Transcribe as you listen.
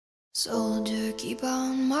Soldier, keep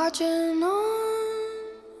on marching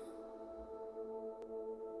on.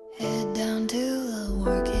 Head down till the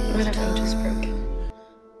work is done. Just broken.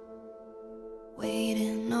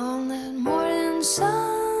 Waiting on that morning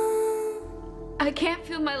sun. I can't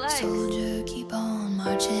feel my legs. Soldier, keep on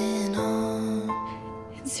marching on.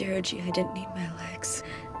 In 0G, I didn't need my legs.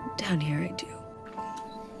 Down here, I do.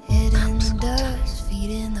 Head in the dust,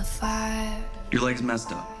 feet in the fire. Your leg's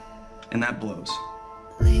messed up, and that blows.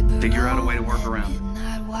 Labor Figure out a way to work around it.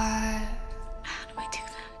 midnight wire. How do I do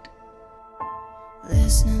that?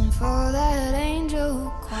 Listening for that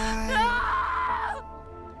angel choir. No!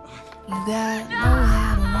 You got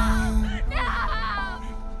nowhere to run.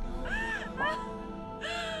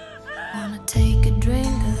 Wanna take a drink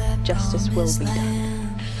of that Justice will be done.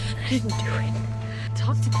 land. I didn't do it.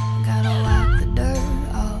 Talk to me. Gotta wipe the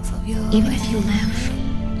dirt off of your Even if you hands.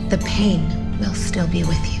 live, the pain will still be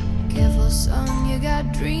with you. Careful, son, you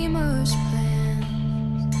got dreamers'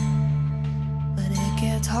 plans, but it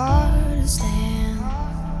gets hard to stand.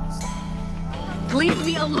 Leave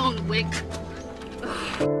me alone, Wick.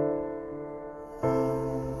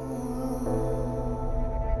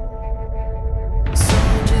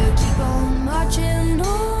 Soldier, keep on marching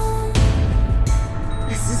on.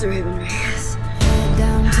 This is Reyes. Head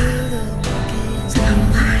down to the work is done.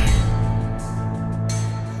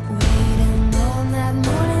 Waiting on that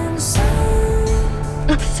morning sun.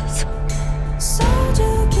 I'm so sorry.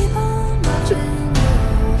 Soldier, keep on marching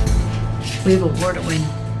on. We have a war to win.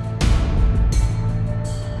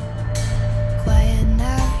 Quiet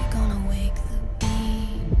now, you're gonna wake the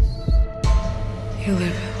beast. You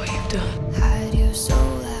live with what you've done. Hide your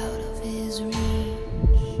soul out of his reach.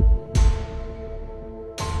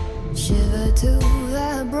 Shiver to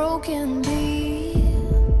that broken beat.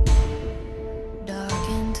 Dark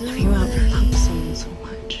into Have you ever the loved someone so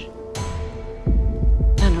much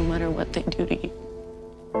that no matter what they do to you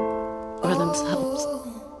or themselves,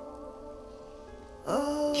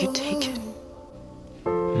 you take it?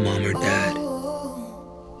 Mom or dad?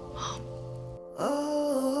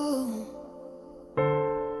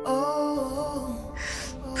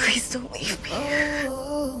 Please don't leave me.